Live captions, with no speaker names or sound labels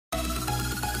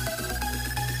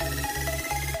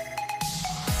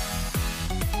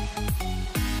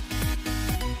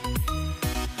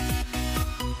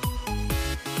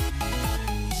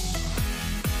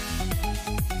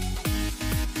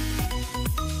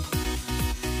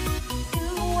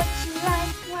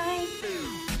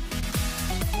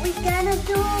gonna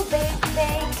do,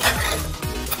 baby?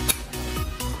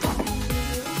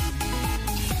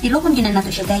 Tilokon din na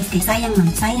nato siya guys, kay sayang man,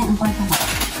 sayang ang kwarta.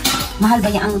 Mahal ba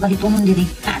yung balitungon diri?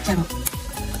 Charot.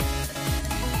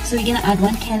 So we're gonna add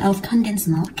 1 can of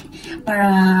condensed milk para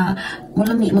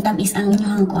mulami mutamis ang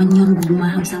inyong kuanyong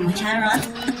gugma sa mga charot.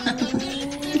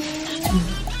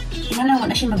 Tingnan lang,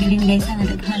 wala siya mabilin guys, ha,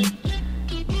 nadaghan.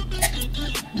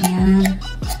 Ayan.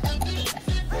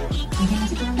 Ayan na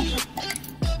siguro na siya.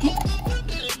 Okay.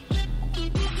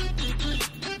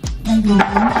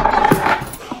 Ayan.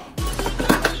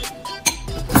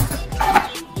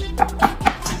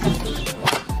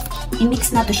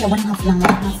 I-mix na to siya, 1/2 lang,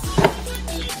 1/2.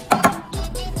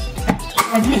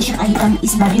 Lagi siya item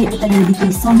is lagi ito tayo dito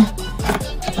son.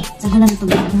 Sagulan ito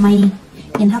may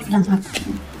yan half lang half.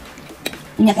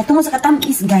 Inya katong sa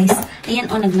katamis guys. Ayan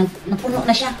o napuno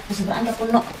na siya. Sobrang na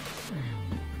puno.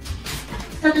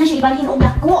 Tapos na siya ibalhin og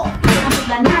dako. Ang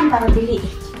paglanan para dili.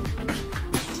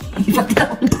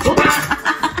 Ipagtaon ko.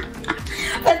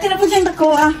 Pati na po siyang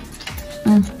dako ah.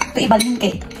 Ito ibalhin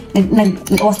kay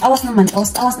nag-awas naman.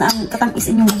 Awas na ang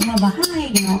katamis inyong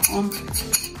mabahay. Ginoo.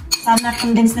 Sana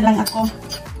condense na lang ako.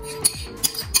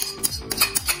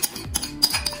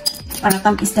 Para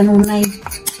tamis kanunay.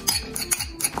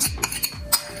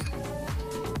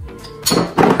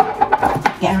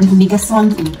 Kaya aron humigason.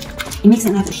 I-mix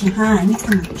na nato siya ha. I-mix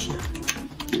na nato siya.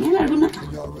 Yan, lalo na.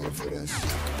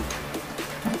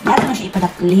 Lalo na siya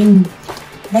ipadaklin.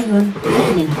 Dayon,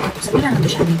 ito na. Sabi lang nato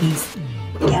siya guys.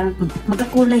 Kaya aron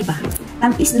magkakulay ba?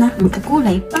 Tamis na,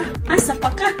 magkakulay pa. Asa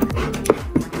pa ka?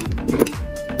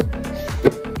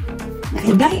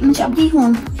 Gahit man siya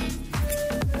ablihon.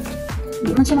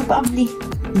 Hindi man siya magpa-abli.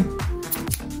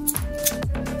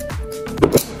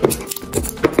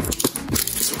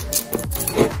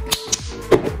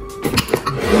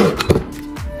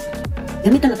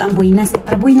 Gamitan na ito ang buinas.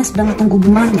 Para buinas sudah nga itong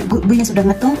gugma. Buinas sudah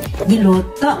nga itong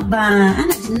giloto ba?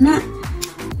 Anak dyan na.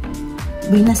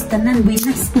 Buinas tanan,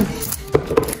 buinas.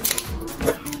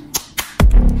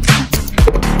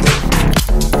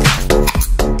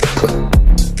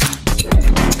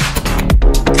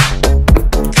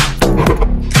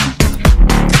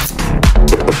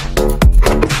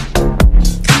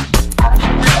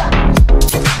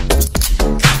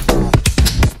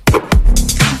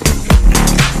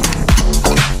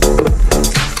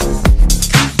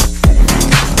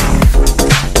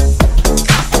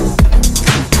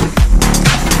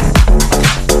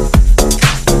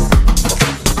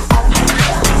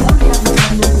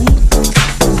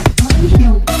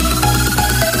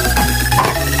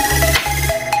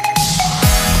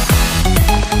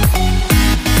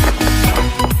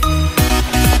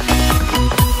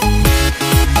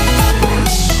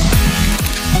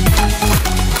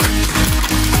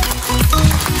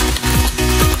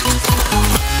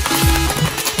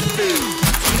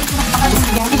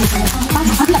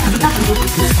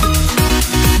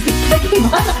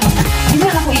 Hindi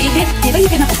na ako i-edit. Di ba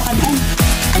yung pinapapakadaan?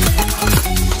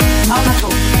 Mahal na to.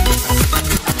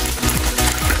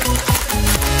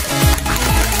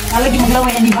 Lagi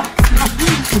maglaway yan, di ba?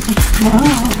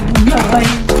 Maglaway.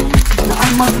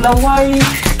 Naan maglaway.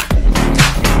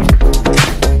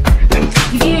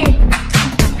 Sige.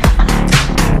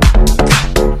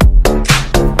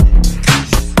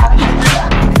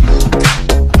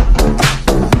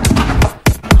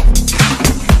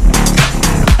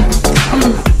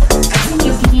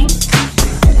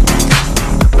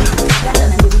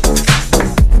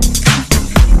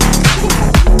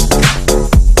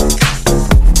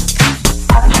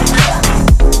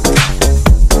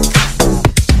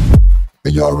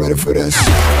 Y'all ready for this?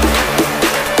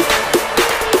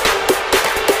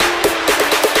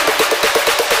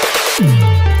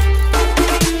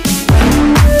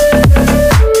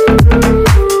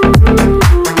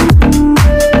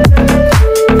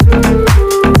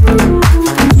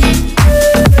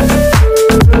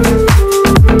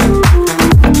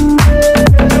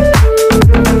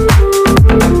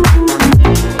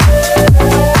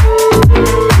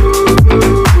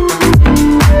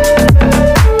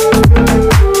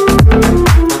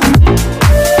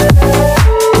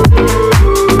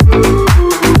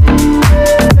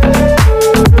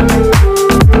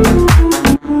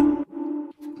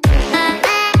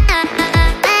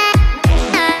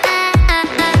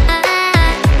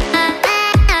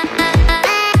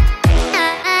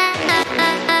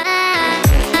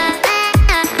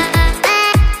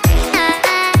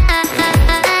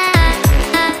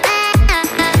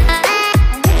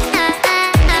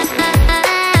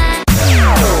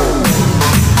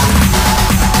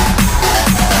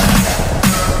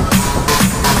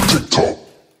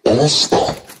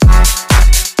 Stop.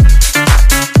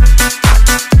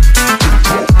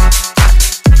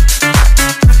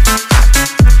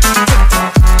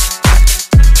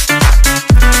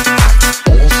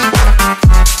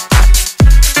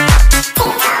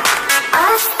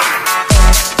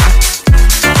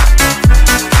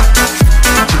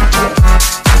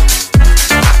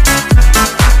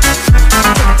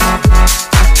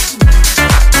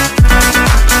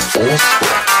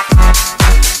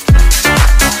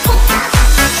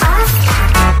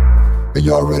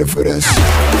 ready for this?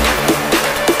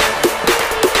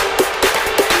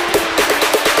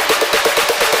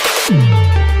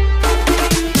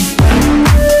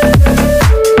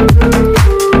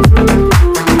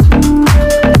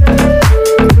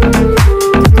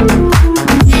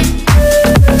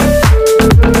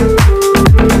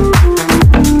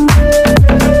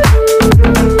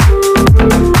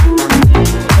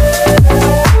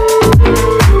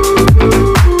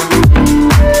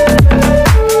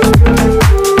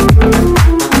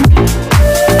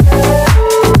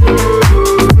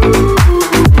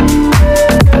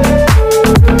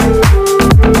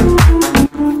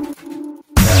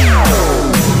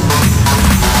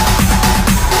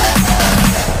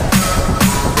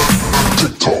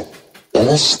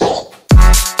 Don't stop.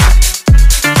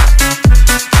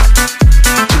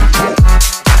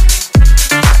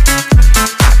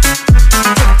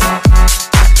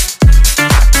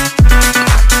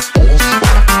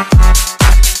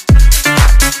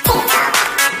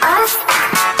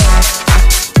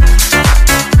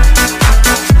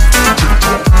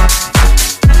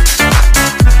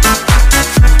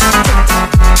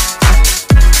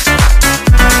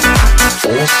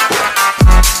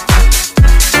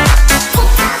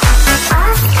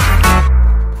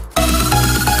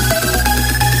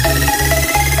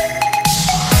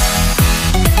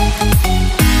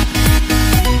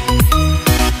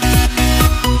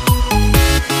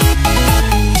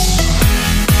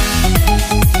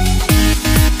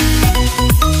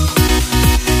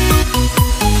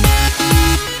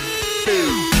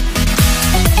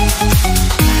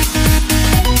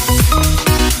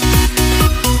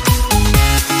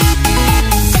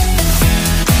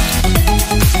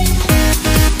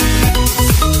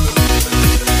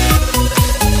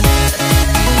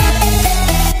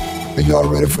 Are y'all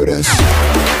ready for this?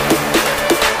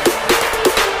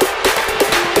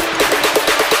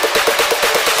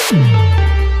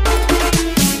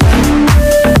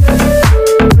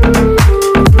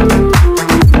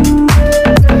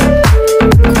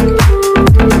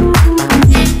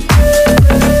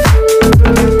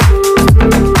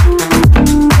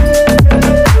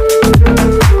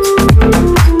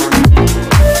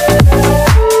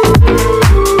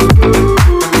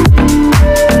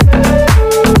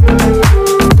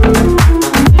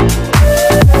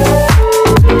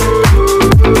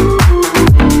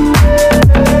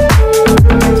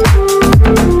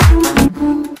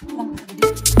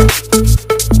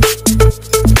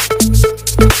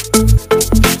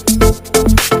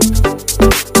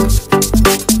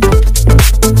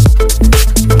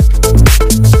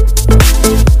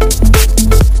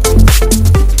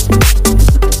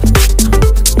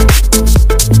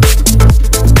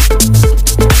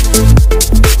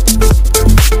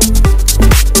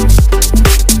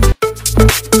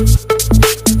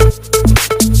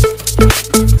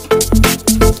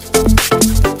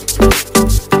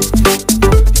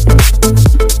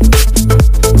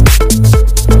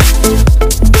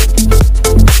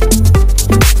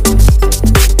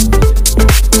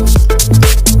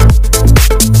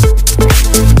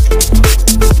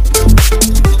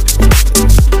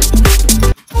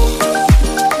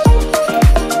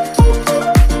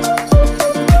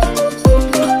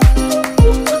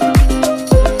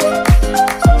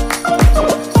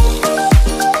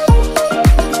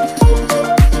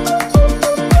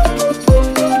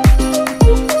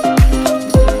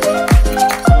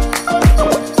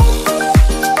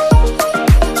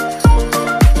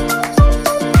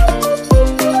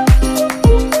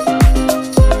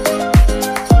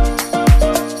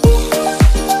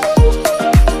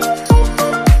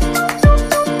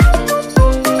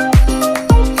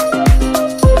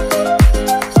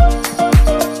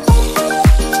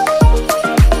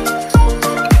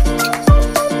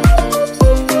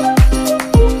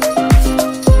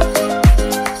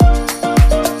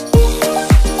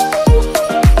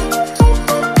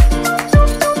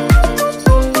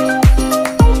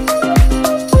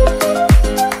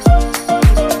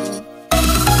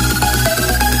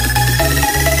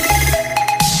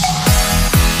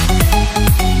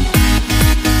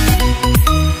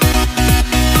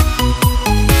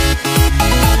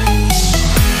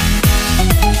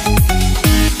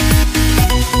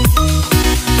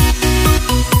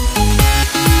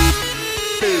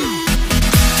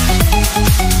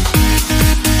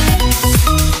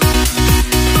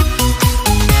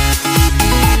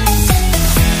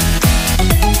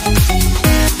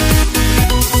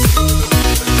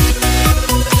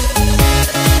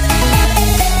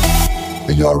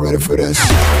 Are y'all ready for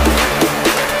this?